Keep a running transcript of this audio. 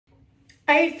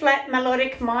A flat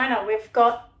melodic minor, we've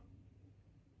got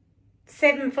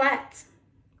 7 flats.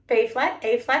 B flat,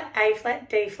 E flat, A flat,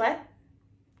 D flat,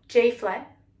 G flat,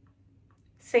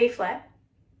 C flat,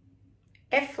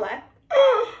 F flat.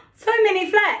 Oh, so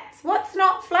many flats. What's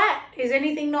not flat? Is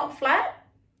anything not flat?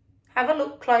 Have a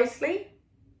look closely.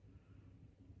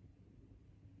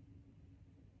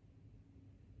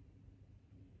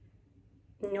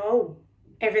 No,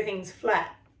 everything's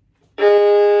flat.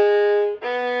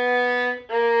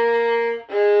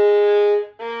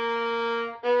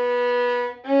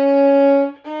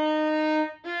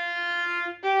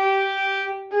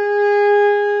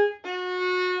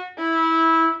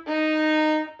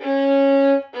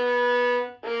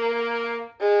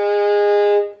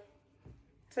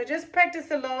 So just practice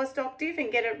the lowest octave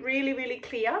and get it really, really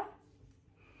clear.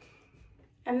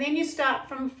 And then you start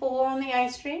from 4 on the A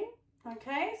string.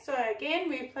 Okay, so again,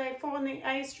 we play 4 on the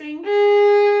A string.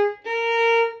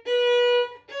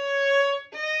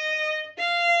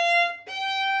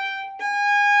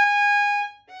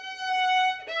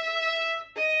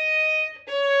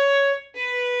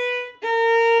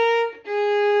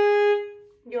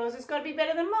 Yours has got to be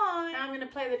better than mine. Now I'm going to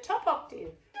play the top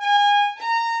octave.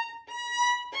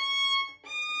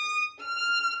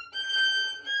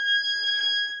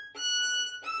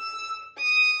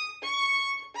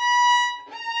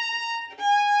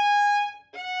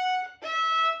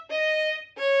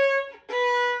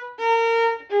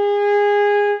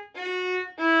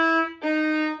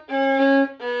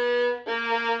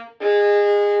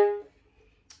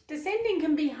 Descending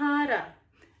can be harder,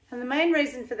 and the main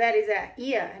reason for that is our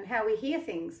ear and how we hear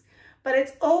things, but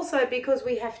it's also because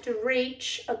we have to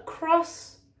reach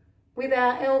across with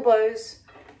our elbows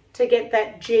to get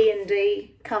that G and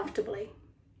D comfortably.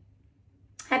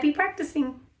 Happy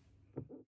practicing.